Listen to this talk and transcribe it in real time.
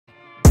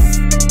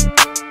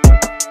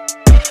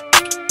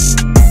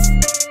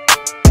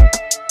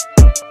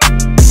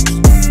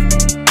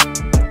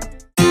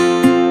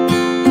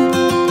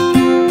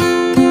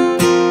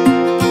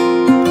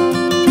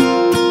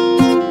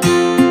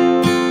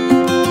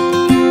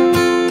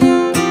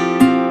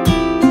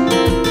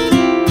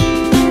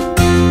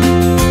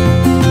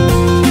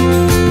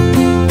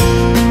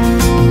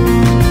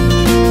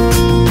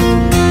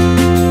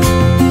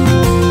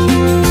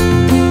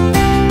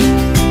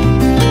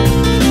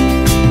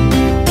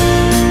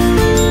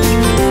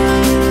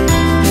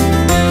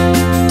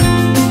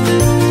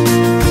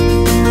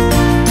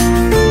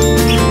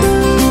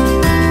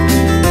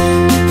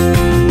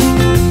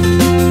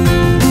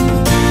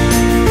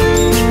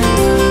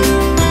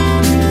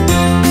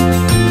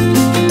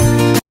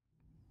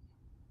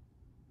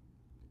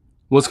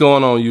What's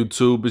going on,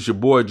 YouTube? It's your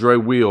boy Dre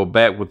Wheel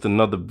back with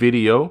another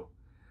video.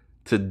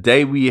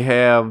 Today we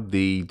have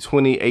the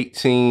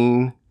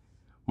 2018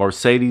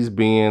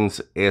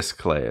 Mercedes-Benz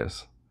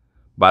S-Class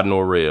by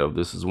Norev.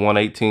 This is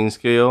 1/18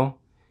 scale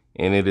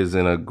and it is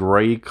in a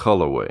gray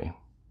colorway.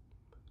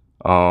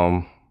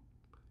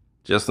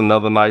 Just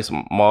another nice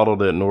model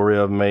that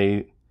Norev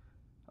made.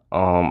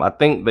 I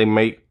think they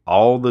make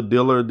all the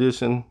dealer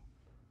edition.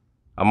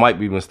 I might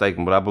be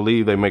mistaken, but I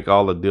believe they make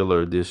all the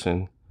dealer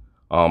edition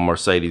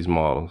Mercedes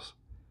models.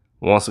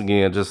 Once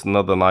again, just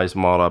another nice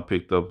model I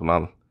picked up, and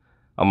I'm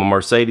a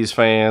Mercedes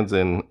fan,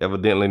 and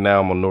evidently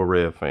now I'm a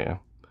Norev fan.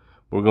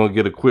 We're gonna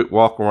get a quick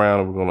walk around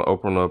and we're gonna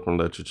open up and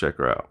let you check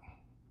her out.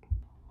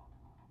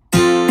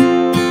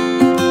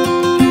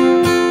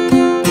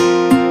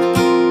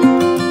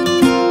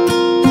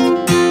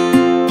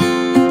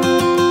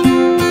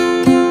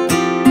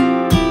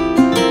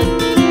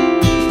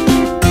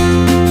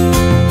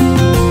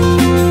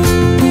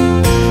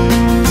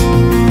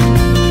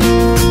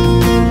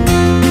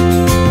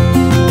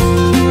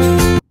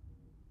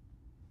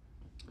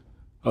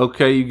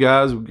 Okay, you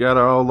guys, we got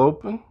her all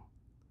open.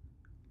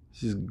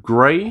 She's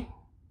gray,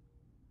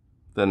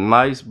 the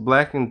nice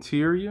black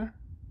interior,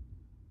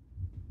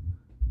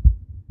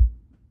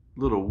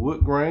 little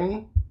wood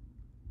grain,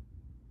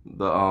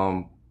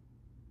 the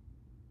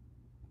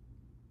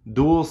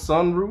dual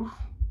sunroof.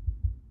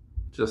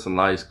 Just a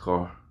nice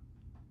car.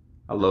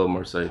 I love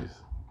Mercedes.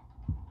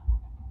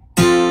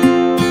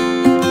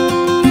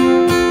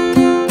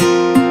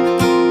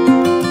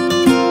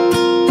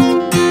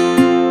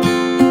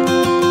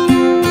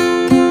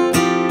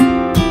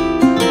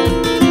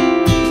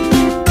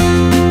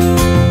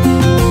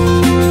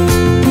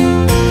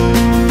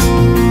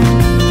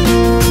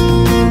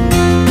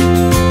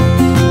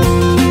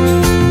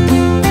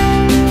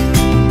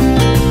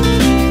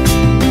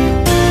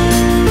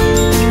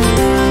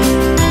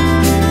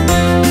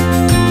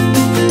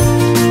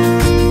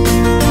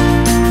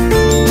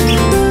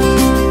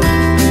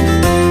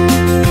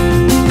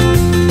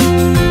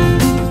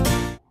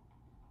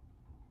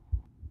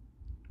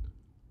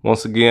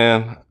 Once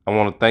again, I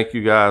want to thank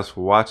you guys for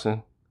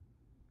watching.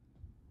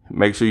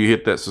 Make sure you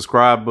hit that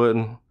subscribe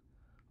button,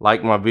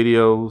 like my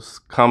videos,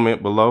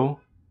 comment below,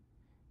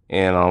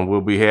 and we'll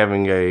be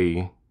having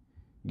a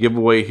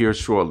giveaway here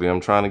shortly.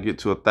 I'm trying to get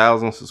to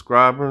 1,000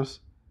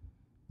 subscribers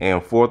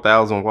and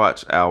 4,000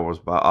 watch hours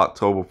by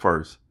October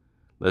 1st.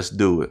 Let's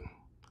do it.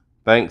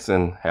 Thanks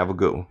and have a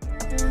good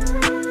one.